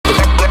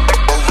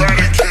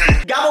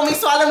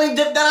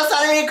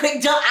a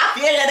quick jump. I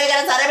feel that they're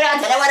gonna tell me I'm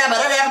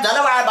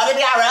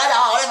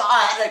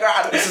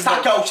This is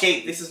not gold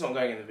cheek. This is not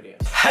going in the video.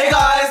 Hey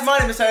guys, my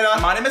name is Tona.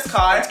 My name is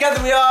Kai. And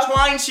together we are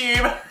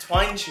Twintube.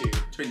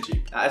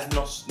 Twintube. That is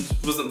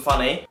wasn't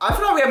funny. I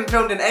feel like we haven't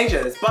filmed in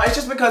ages, but it's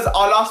just because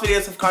our last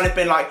videos have kind of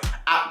been like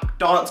at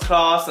dance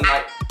class and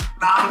like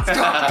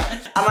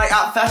and like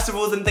at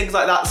festivals and things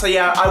like that. So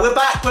yeah, we're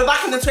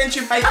back in the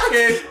Twintube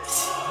HQ.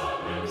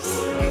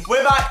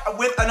 We're back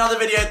with another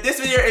video. This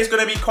video is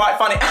going to be quite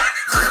funny.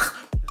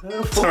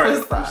 Sorry,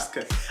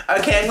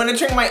 okay, I'm going to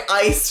drink my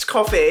iced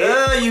coffee.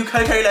 You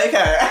Coco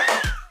Loco.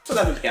 So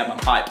let me get my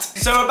pipes.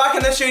 So we're back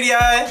in the studio.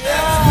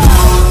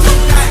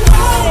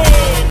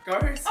 Go,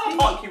 I'll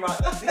park you right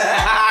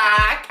there.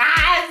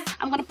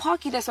 I'm gonna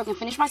park you there so I can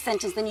finish my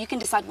sentence, then you can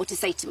decide what to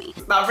say to me.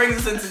 That brings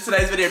us into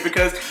today's video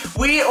because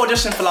we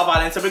auditioned for Love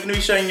Island, so we're going to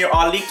be showing you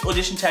our leaked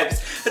audition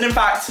tapes that in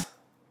fact,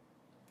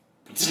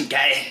 we didn't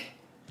get it.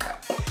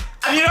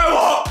 And you know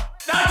what?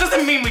 That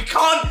doesn't mean we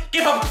can't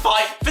give up a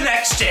fight for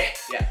next year.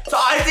 Yeah. So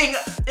I think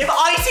if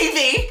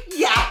ITV,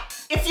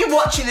 if you're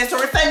watching this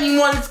or if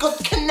anyone's got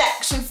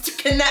connections to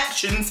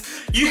connections,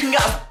 you can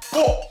get us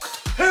booked.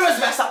 Who has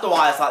messed up the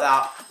wires like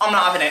that? I'm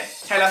not having it.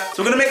 Taylor.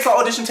 So we're gonna mix our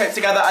audition tapes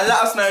together and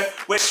let us know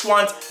which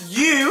ones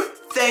you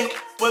think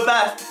were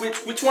best,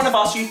 which one of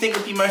us you think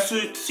would be most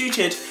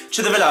suited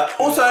to the villa.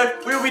 Also,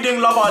 we will be doing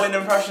Love Island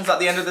impressions at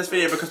the end of this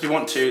video because we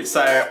want to.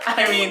 So,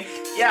 I mean,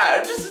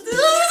 yeah, this is a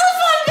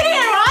fun video,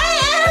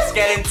 right? Let's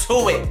get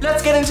into it.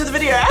 Let's get into the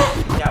video.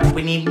 Yeah,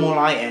 we need more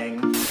lighting.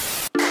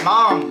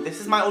 Mom, this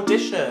is my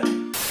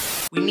audition.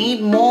 We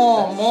need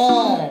more.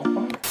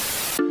 Mom,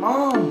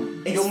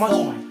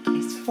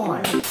 It's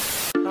fine.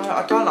 No,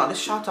 I don't like the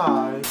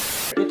shadow.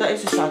 That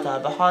is a shadow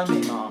behind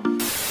me, Mum.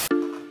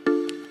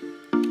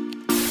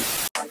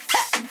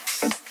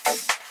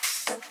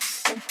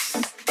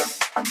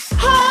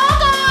 Hi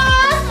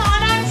guys, my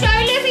name's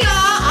Olivia.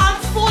 I'm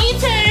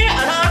 42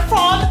 and I'm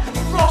from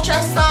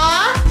Rochester.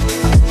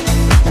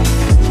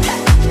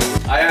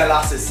 Hiya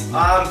lasses,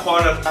 I'm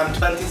Connor, I'm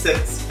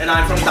 26 and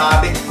I'm from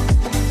Derby.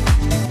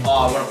 Oh,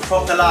 I want a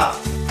proper laugh.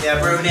 Yeah,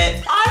 ruin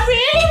it. I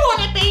really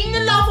want to be in the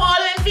Love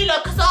Island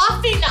villa because I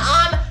think that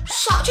I'm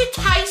such a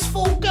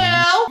tasteful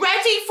girl,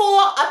 ready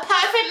for a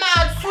perfect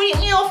man to sweep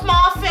me off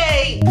my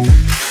feet.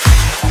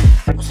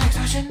 What's the next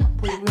question?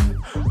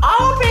 I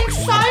will bring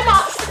so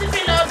much to the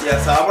villa.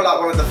 Yeah, so I'm like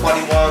one of the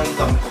funny ones.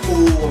 I'm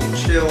cool, I'm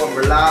chill, I'm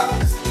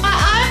relaxed.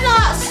 I'm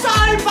like so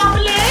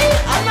bubbly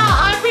and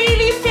I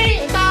really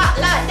think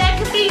that like there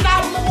could be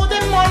like more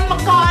than one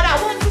guy that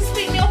wants to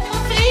sweep me off my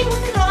feet.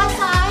 What can I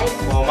say?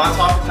 Well, my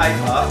type of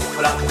paper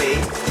will have to be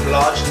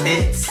large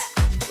tits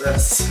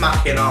with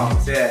smacking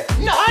arms, yeah.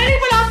 Not only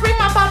will I bring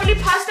my bubbly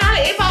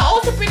personality, but I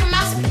also bring a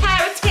massive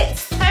pair of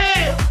tits too.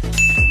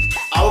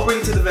 I will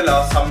bring to the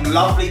villa some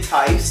lovely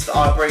taste.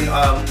 I'll bring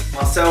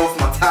myself,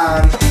 my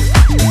tan.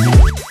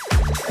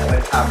 Yeah,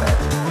 we'll have it.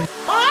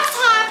 My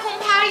type on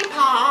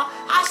paper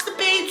has to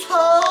be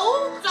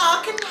tall,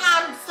 dark and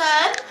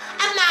handsome.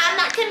 A man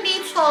that can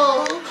be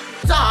tall,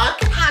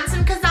 dark and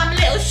handsome because I'm a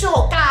little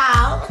short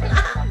girl.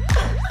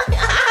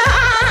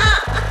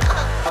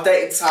 I've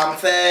dated Sam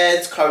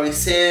Feds, Chloe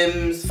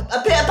Sims.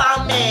 A bit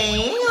about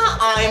me,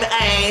 I'm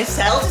a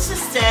sales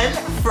assistant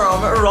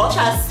from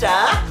Rochester.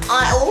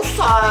 I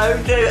also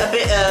do a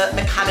bit of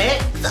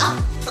mechanics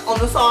on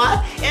the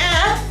side.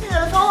 Yeah,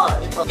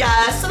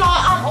 so like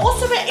I'm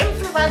also an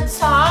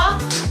influencer.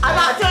 I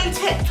like doing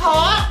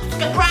TikTok,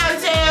 get brand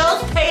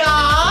deals,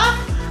 PR,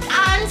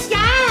 and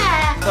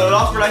yeah. So the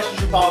last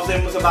relationship I was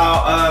in was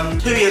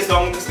about 2 years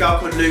long with this girl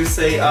called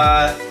Lucy. She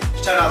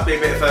turned out to be a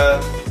bit of a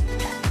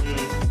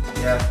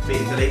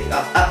beating delete.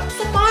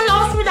 So my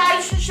last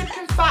relationship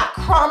in fact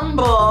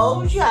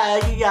crumbled,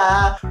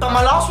 yeah. But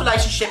my last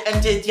relationship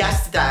ended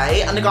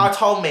yesterday and the guy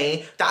told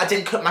me that I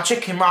didn't cook my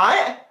chicken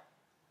right.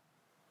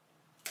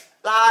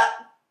 Like,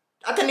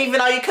 I didn't even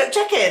know you cooked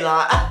chicken,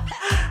 like.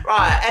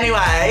 Right,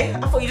 anyway,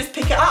 I thought you just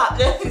pick it up,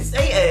 just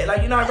eat it,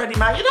 like, you know,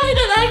 ready-made. You know, you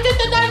don't do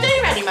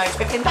ready-made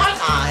chicken, don't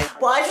I?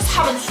 But I just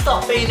haven't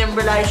stopped being in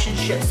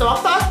relationships. So I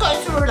first got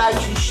into a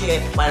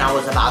relationship when I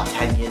was about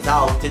 10 years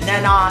old, and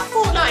then I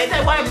thought, like, they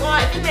weren't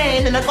right for me,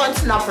 and then I got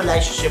into another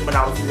relationship when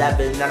I was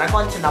 11, and then I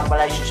got into another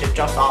relationship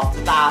just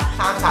after that.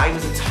 Found out he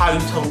was a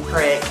total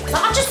prick. So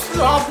I just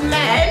love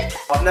men.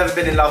 I've never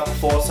been in love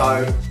before,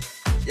 so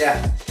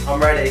yeah, I'm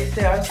ready.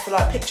 Yeah, just for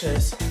like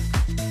pictures.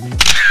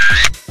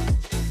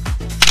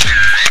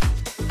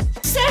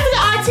 So for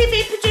the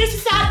ITV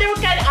producers out there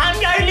again, I'm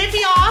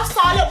Olivia,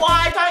 silent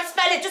Y, don't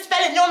spell it, just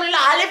spell it normally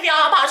like Olivia,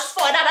 but I just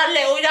thought I'd have a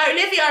little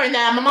Olivia in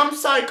there. My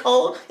mum's so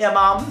cool. Yeah,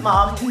 mum,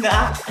 nah.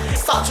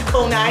 Such a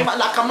cool name,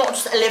 like I'm not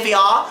just Olivia,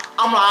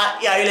 I'm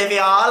like, yo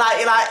Olivia, like,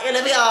 you're like,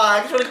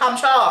 Olivia, you wanna come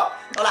shop?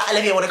 Or like,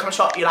 Olivia wanna come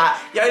shop, you're like,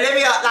 yo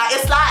Olivia, like,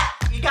 it's like,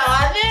 you go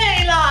at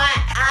me, like,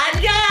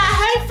 and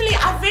yeah, hopefully,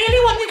 I really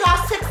want you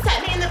guys to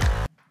accept me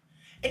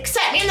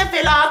in the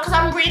villa, because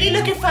I'm really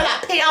looking for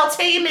that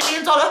PLT $1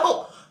 million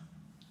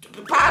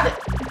private.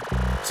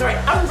 Sorry,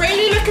 I'm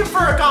really looking for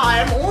a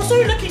guy. I'm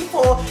also looking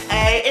for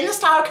a in the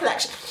style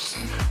collection.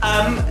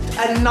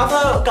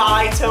 another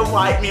guy to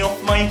wipe me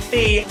off my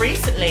feet.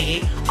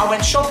 Recently, I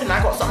went shopping and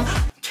I got some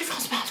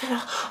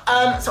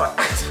sorry.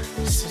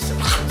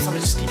 Somebody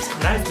just keeps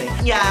coming over me.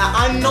 Yeah,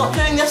 I'm not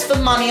doing this for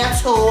money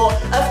at all.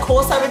 Of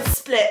course, I would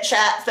split share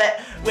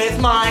with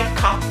my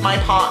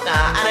partner,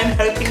 and I'm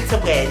hoping to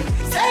win.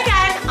 So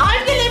again,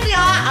 I'm Olivia,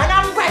 and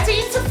I'm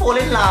ready to fall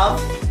in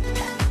love.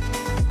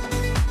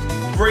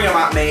 Bring them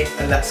at me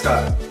and let's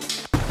go.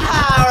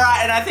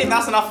 Alright, and I think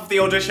that's enough of the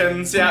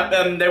auditions. Yeah,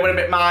 they went a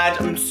bit mad.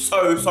 I'm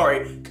so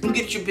sorry. Come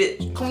get your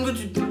bitch. Come get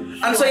your...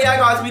 And so yeah,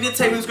 guys, we did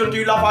say we was gonna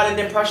do Love Island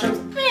impressions.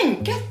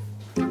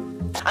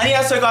 And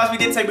yeah, so guys, we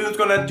did say we was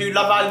gonna do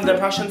Love Island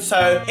impressions,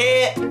 so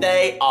here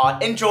they are.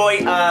 Enjoy,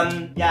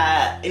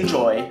 yeah,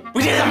 enjoy.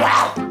 We did them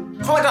well!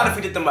 Comment down if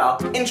we did them well.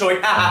 Enjoy,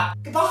 haha.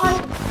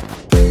 Goodbye.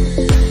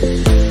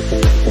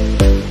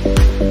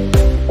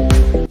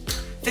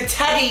 For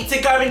Teddy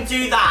to go and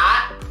do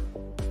that.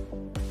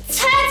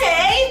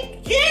 Teddy,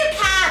 you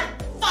can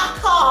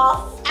fuck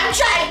off. And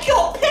Jake,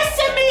 you're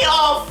pissing me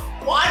off.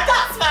 Wipe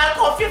that smirk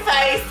off your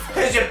face,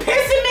 because you're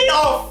pissing me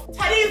off.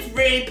 Teddy's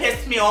really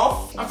pissed me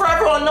off. And for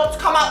everyone not to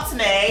come up to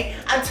me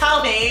and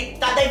tell me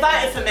that they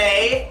voted for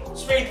me,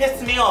 it's really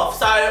pissing me off.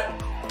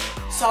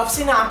 So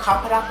obviously now I'm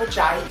coupled up with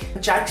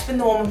Jake. Jake's been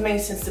the one with me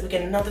since the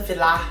beginning of the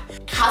villa.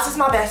 Kaz is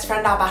my best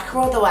friend, I back her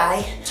all the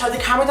way. So the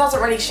camera doesn't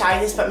really show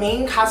this, but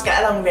me and Kaz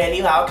get along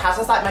really well. Kaz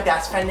is like my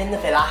best friend in the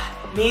villa.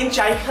 Me and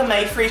Jake are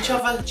made for each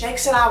other. Jake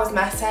said I was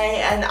messy,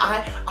 and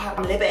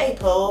I'm Liberty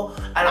Pool,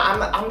 and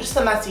I'm just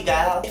a messy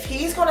girl. If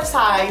he's gonna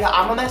say that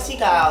I'm a messy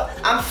girl,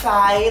 I'm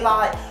Faye,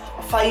 like,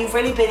 Faye, you've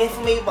really been here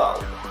for me,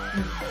 but...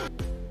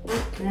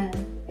 And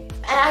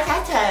I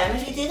said to him,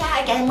 if you do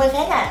that again with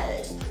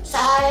Winners,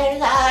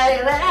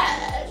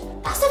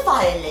 that's a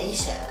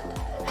violation.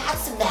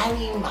 That's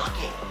very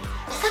muggy.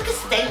 It's like a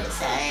statement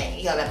saying,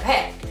 you're a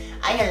prick.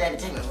 I'm gonna let him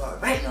take me for a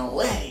right no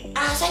way. And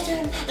I said to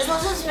him, this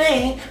wasn't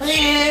me, it was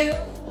you.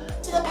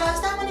 To the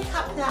person I'm gonna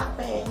cut that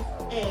with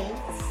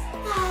is...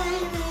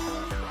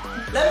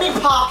 Let me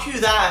park you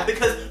there,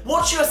 because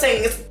what you're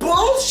saying is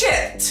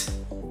bullshit!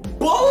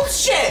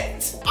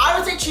 Bullshit! I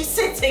was actually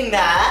sitting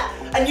there,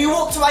 and you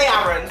walked away,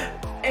 Aaron.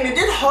 And it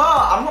did hurt,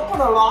 I'm not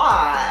gonna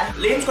lie.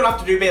 Liam's gonna have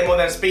to do a bit more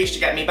than a speech to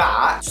get me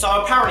back. So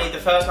apparently the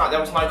first night there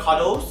was no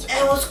cuddles.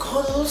 It was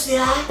cuddles,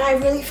 yeah. I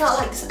really felt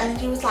like this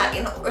energy was like,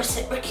 you're not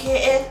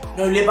reciprocated.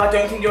 No, Lib, I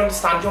don't think you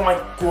understand. You're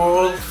my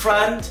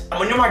girlfriend. And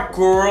when you're my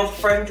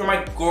girlfriend, you're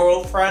my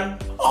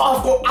girlfriend. Oh,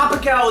 I've got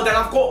Abigail, then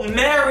I've got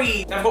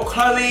Mary, then I've got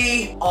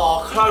Chloe.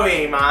 Oh,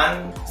 Chloe,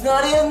 man. It's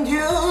not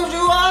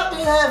unusual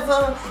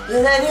behavior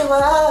with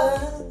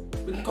anyone.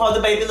 We can call the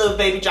baby little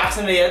baby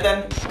Jackson here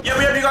then. Yeah,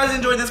 we hope you guys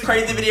enjoyed this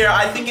crazy video.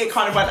 I think it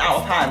kind of went out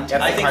of hand.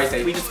 Yeah, I think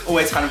crazy. We just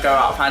always kind of go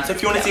out of hand. So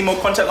if you want to see more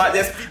content like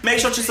this, make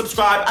sure to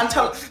subscribe and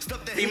tell us.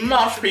 Be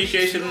much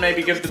appreciated, and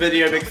maybe give the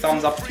video a big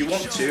thumbs up if you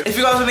want to. If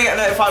you guys want to get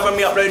notified when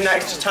we upload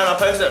next, just turn our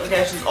post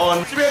notifications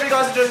on. So we hope you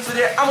guys enjoyed this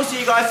video, and we'll see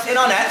you guys in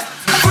our next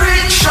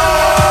Freak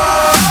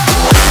Show!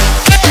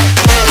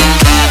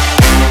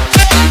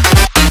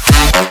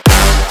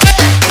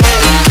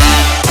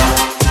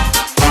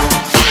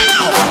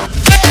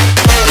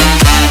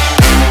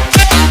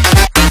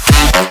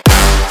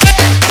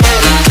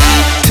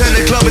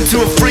 To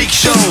a freak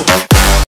show.